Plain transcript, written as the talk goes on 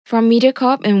From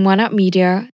MediaCorp and One Up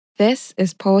Media, this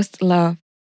is Post Love,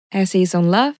 essays on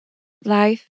love,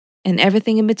 life, and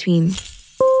everything in between.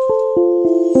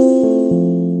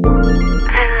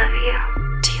 I love you.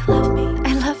 Do you love me?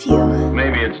 I love you.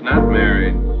 Maybe it's not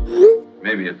married.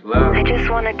 Maybe it's love. I just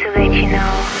wanted to let you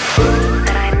know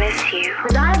that I miss you.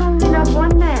 Cause I've only loved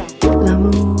one man.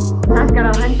 L'amour. I've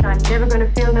got a hunch I'm never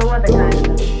gonna feel no other kind of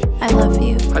love. I love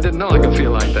you. I didn't know I could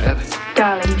feel like that.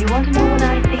 Darling, do you want to know what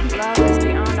I think? Love is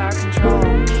beyond our control.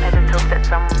 I just hope that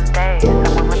someday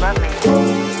someone would love me.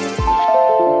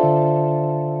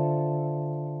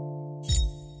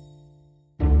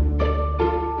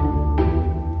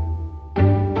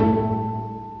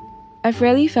 I've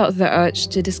rarely felt the urge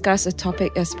to discuss a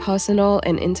topic as personal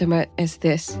and intimate as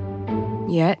this.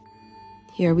 Yet,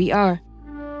 here we are.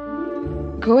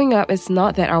 Growing up, it's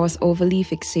not that I was overly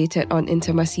fixated on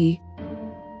intimacy.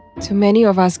 To many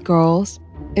of us girls,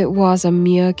 it was a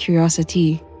mere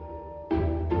curiosity.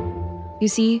 You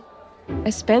see, I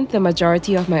spent the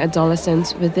majority of my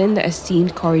adolescence within the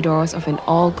esteemed corridors of an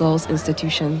all-girls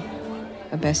institution,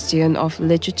 a bastion of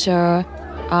literature,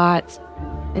 art,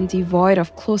 and devoid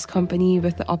of close company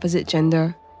with the opposite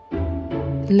gender,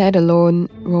 let alone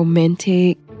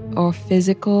romantic or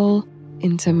physical,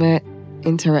 intimate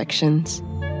interactions.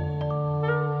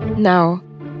 Now,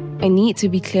 I need to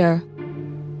be clear.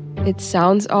 It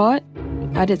sounds odd,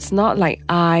 but it's not like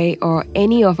I or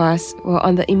any of us were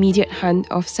on the immediate hunt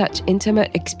of such intimate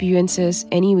experiences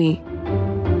anyway.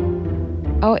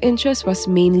 Our interest was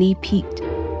mainly piqued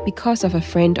because of a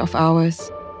friend of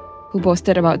ours who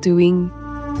boasted about doing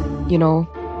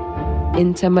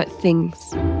intimate things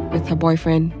with her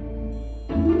boyfriend.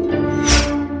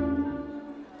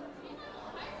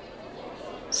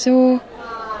 So,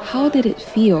 how did it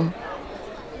feel?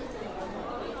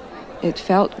 It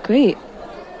felt great.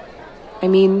 I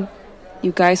mean,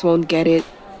 you guys won't get it,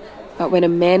 but when a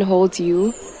man holds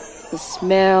you, the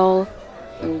smell,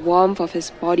 the warmth of his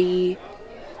body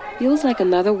feels like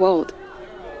another world.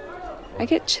 I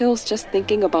get chills just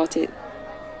thinking about it.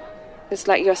 It's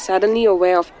like you're suddenly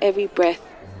aware of every breath,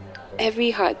 every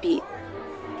heartbeat.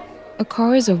 A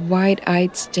chorus of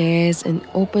wide-eyed stares and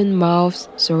open mouths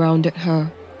surrounded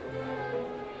her.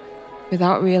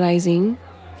 Without realizing,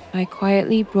 I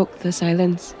quietly broke the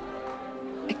silence.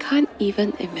 I can't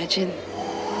even imagine.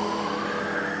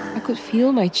 I could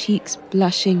feel my cheeks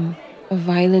blushing a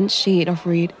violent shade of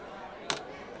red.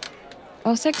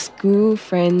 Our sex guru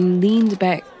friend leaned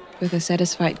back with a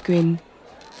satisfied grin,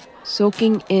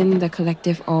 soaking in the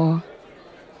collective awe.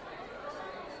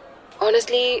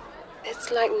 Honestly,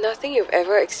 it's like nothing you've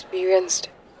ever experienced.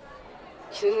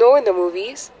 You know, in the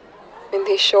movies, when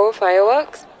they show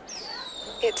fireworks,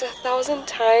 it's 1,000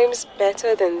 times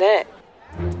better than that.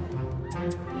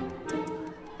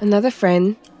 Another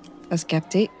friend, a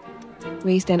skeptic,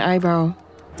 raised an eyebrow.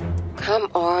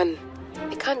 Come on,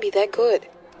 it can't be that good,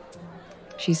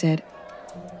 she said,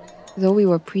 though we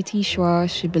were pretty sure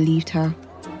she believed her.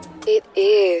 It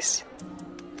is.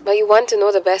 But you want to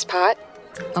know the best part?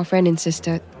 Our friend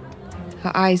insisted,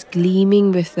 her eyes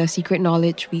gleaming with the secret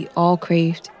knowledge we all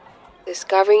craved.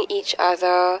 Discovering each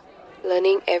other,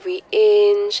 learning every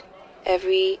inch,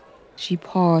 She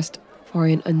paused for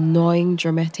an annoying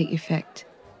dramatic effect.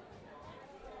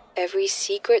 Every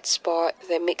secret spot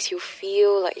that makes you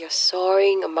feel like you're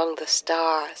soaring among the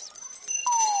stars.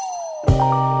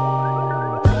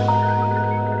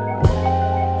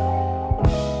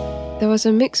 There was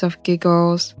a mix of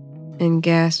giggles and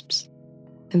gasps,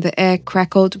 and the air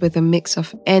crackled with a mix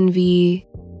of envy,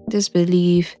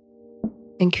 disbelief,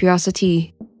 and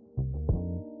curiosity.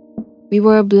 We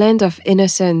were a blend of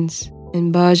innocence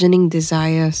and burgeoning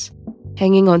desires,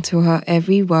 hanging onto her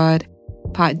every word,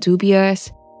 part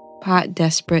dubious, part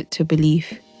desperate to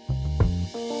believe.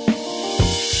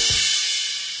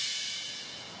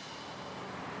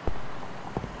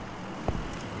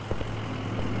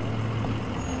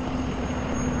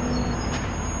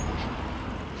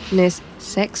 Miss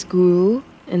Sex Guru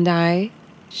and I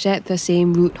shared the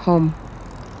same route home.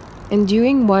 And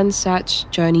during one such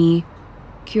journey,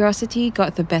 curiosity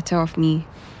got the better of me.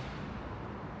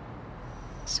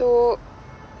 So,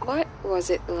 what was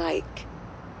it like?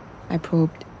 I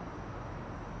probed.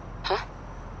 Huh?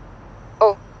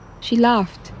 Oh, she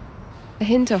laughed, a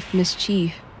hint of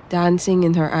mischief dancing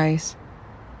in her eyes.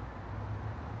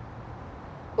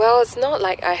 Well, it's not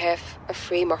like I have a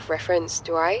frame of reference,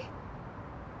 do I?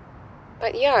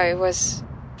 But yeah, it was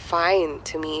fine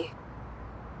to me.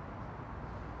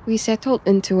 We settled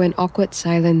into an awkward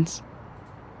silence,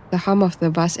 the hum of the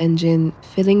bus engine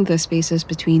filling the spaces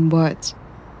between words.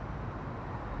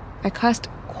 I cast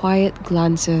quiet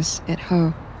glances at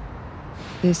her.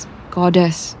 this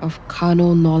goddess of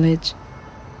carnal knowledge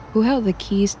who held the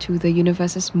keys to the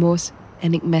universe's most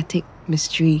enigmatic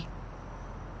mystery.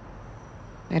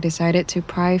 I decided to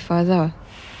pry further.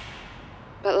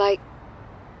 But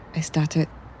I started,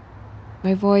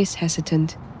 my voice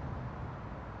hesitant.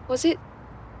 Was it,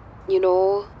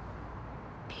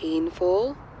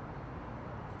 painful?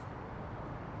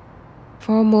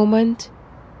 For a moment,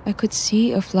 I could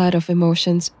see a flood of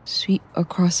emotions sweep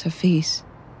across her face.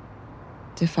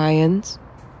 Defiance,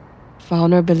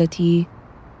 vulnerability,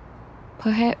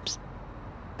 perhaps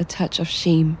a touch of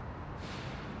shame.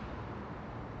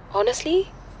 Honestly,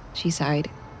 she sighed,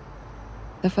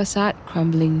 the facade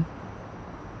crumbling.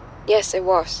 Yes, it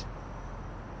was.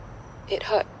 It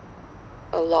hurt.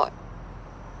 A lot.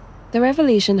 The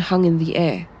revelation hung in the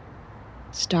air,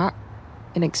 stark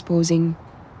and exposing.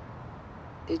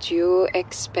 Did you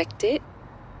expect it?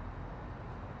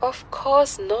 Of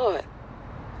course not.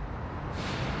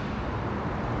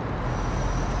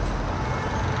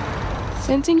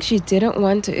 Sensing she didn't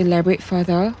want to elaborate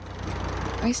further,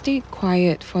 I stayed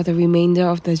quiet for the remainder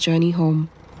of the journey home.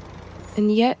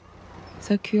 And yet,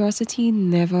 the curiosity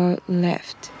never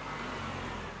left.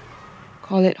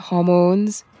 Call it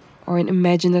hormones or an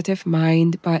imaginative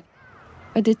mind, but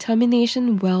a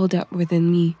determination welled up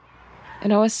within me,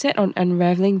 and I was set on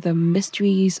unraveling the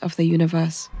mysteries of the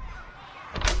universe.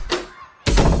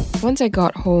 Once I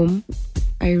got home,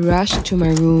 I rushed to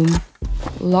my room,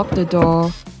 locked the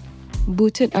door,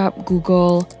 booted up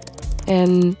Google,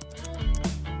 and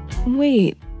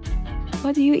wait,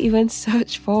 what do you even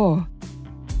search for?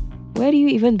 Where do you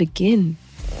even begin?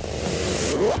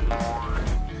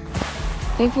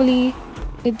 Thankfully,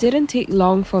 it didn't take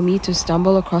long for me to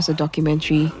stumble across a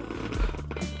documentary.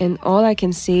 And all I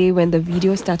can say when the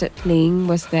video started playing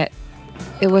was that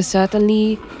it was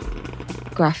certainly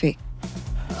graphic.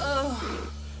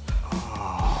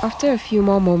 After a few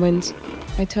more moments,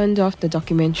 I turned off the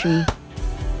documentary.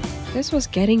 This was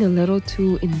getting a little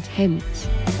too intense.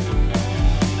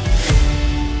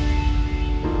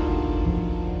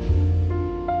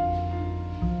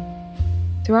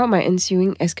 Throughout my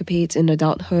ensuing escapades in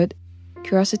adulthood,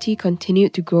 curiosity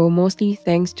continued to grow, mostly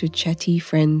thanks to chatty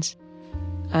friends.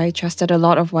 I trusted a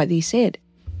lot of what they said.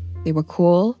 They were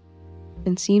cool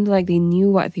and seemed like they knew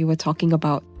what they were talking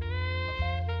about.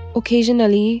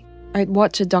 Occasionally, I'd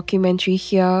watch a documentary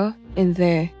here and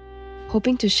there,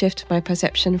 hoping to shift my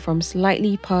perception from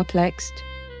slightly perplexed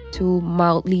to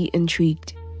mildly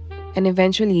intrigued. And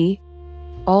eventually,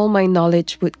 all my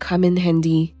knowledge would come in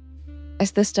handy,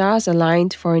 as the stars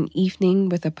aligned for an evening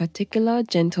with a particular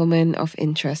gentleman of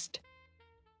interest.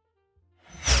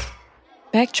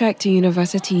 Backtrack to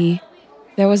university,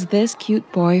 there was this cute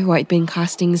boy who I'd been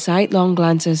casting sidelong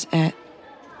glances at.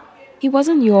 He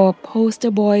wasn't your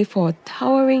poster boy for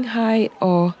towering height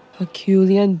or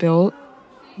Herculean build,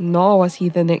 nor was he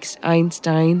the next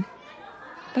Einstein,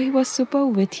 but he was super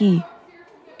witty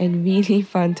and really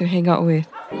fun to hang out with.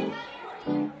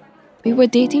 We were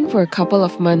dating for a couple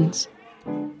of months,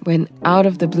 when out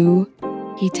of the blue,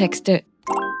 he texted,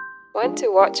 "Want to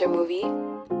watch a movie?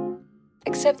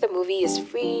 Except the movie is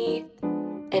free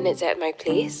and it's at my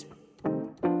place."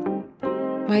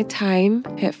 My time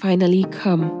had finally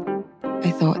come, I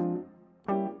thought.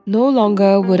 No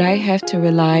longer would I have to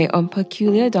rely on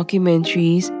peculiar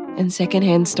documentaries and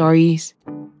secondhand stories.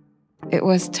 It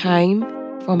was time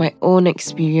for my own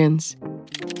experience.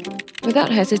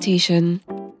 Without hesitation,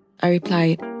 I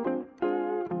replied,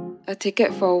 "A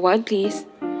ticket for one, please."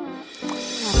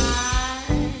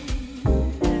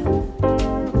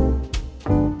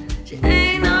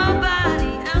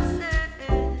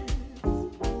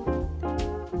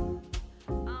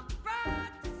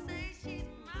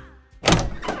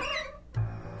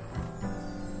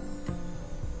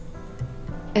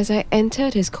 As I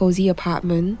entered his cozy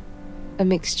apartment, a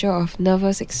mixture of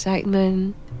nervous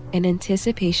excitement and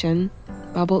anticipation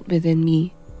bubbled within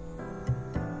me.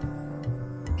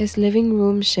 His living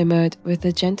room shimmered with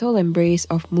the gentle embrace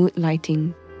of mood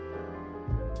lighting.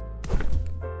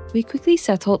 We quickly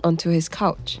settled onto his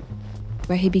couch,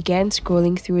 where he began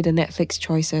scrolling through the Netflix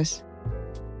choices,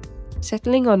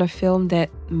 settling on a film that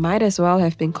might as well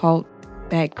have been called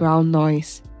background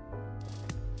noise.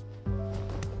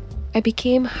 I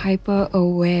became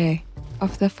hyper-aware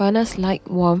of the furnace-like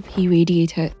warmth he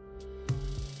radiated.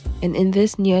 And in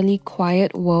this nearly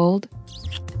quiet world,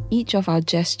 each of our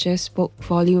gestures spoke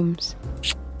volumes.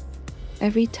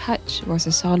 Every touch was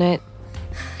a sonnet,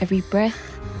 every breath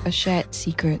a shared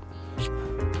secret.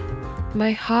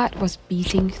 My heart was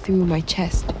beating through my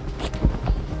chest.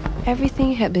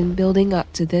 Everything had been building up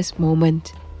to this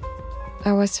moment.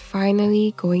 I was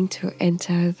finally going to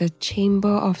enter the Chamber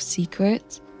of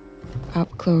Secrets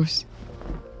up close.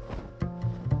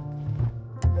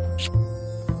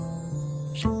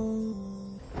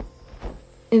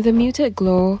 In the muted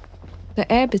glow,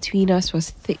 the air between us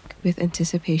was thick with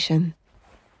anticipation.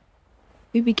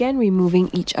 We began removing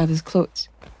each other's clothes,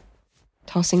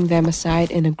 tossing them aside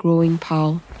in a growing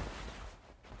pile.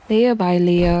 Layer by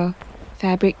layer,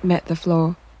 fabric met the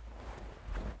floor,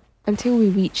 until we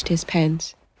reached his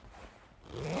pants.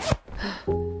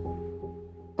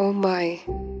 Oh my,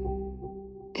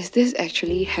 is this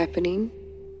actually happening?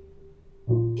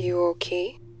 You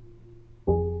okay?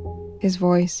 His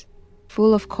voice,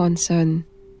 full of concern,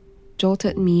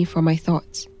 jolted me from my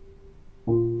thoughts.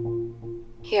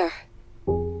 Yeah,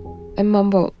 I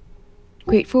mumbled,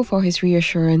 grateful for his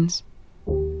reassurance.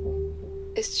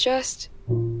 It's just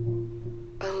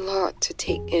a lot to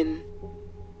take in.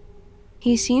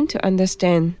 He seemed to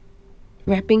understand,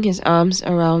 wrapping his arms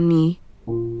around me.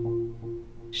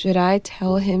 Should I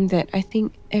tell him that I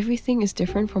think everything is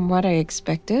different from what I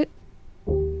expected?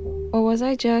 Or was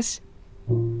I just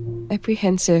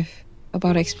apprehensive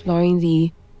about exploring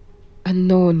the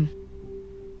unknown?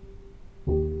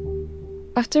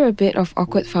 After a bit of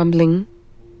awkward fumbling,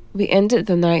 we ended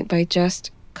the night by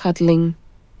just cuddling.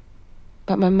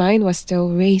 But my mind was still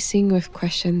racing with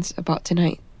questions about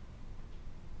tonight.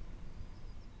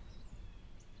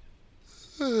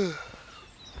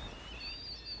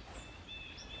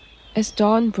 As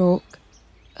dawn broke,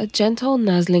 a gentle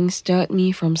nuzzling stirred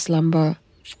me from slumber.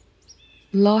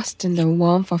 Lost in the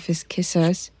warmth of his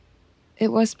kisses,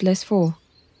 it was blissful.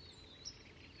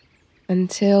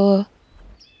 Until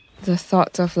the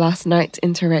thought of last night's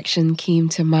interaction came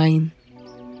to mind.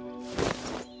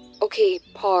 Okay,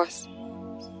 pause.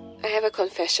 I have a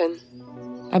confession,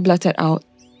 I blurted out,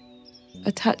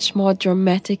 a touch more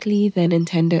dramatically than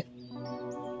intended.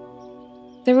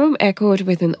 The room echoed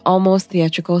with an almost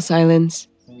theatrical silence,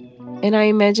 and I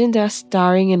imagined us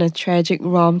starring in a tragic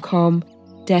rom-com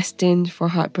destined for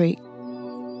heartbreak.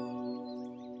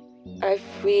 I've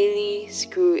really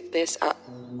screwed this up,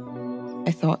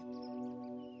 I thought.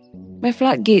 My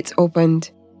floodgates opened,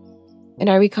 and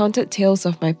I recounted tales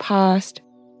of my past,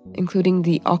 including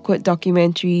the awkward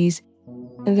documentaries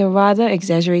and the rather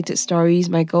exaggerated stories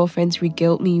my girlfriends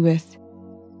regaled me with.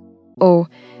 Oh,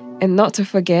 and not to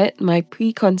forget my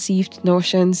preconceived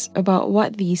notions about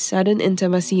what the sudden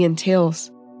intimacy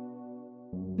entails.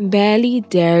 Barely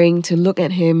daring to look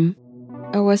at him,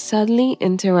 I was suddenly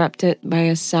interrupted by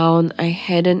a sound I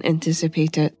hadn't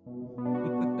anticipated.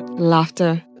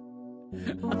 Laughter.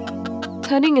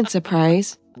 Turning in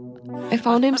surprise, I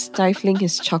found him stifling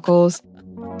his chuckles,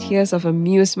 tears of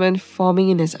amusement forming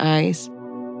in his eyes.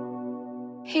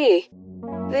 Hey,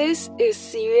 this is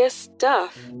serious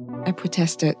stuff, I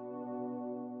protested,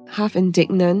 half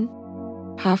indignant,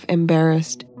 half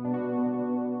embarrassed.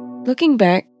 Looking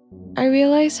back, I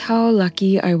realized how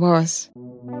lucky I was.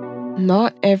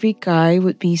 Not every guy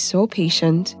would be so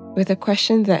patient with a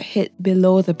question that hit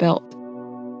below the belt.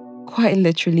 Quite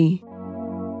literally.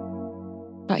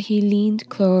 But he leaned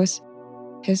close,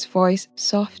 his voice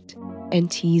soft and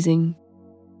teasing.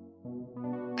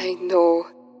 I know.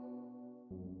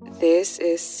 This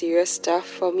is serious stuff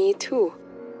for me too.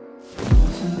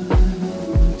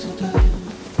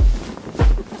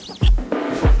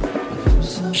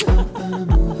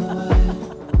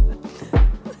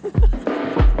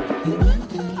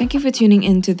 Thank you for tuning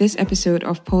in to this episode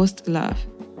of Post Love,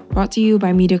 brought to you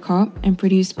by MediaCorp and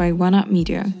produced by One Up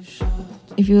Media.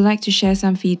 If you would like to share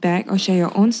some feedback or share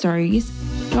your own stories,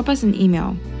 drop us an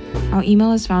email. Our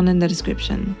email is found in the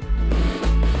description.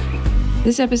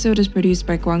 This episode is produced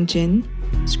by Guang Jin,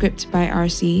 script by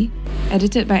RC,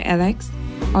 edited by Alex,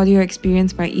 audio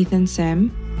experience by Ethan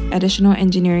Sam, additional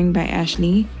engineering by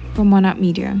Ashley from One Up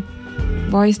Media,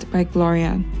 voiced by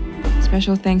Gloria.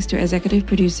 Special thanks to executive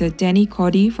producer Danny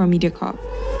Cordy from MediaCorp.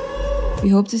 We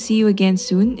hope to see you again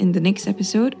soon in the next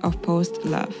episode of Post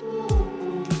Love.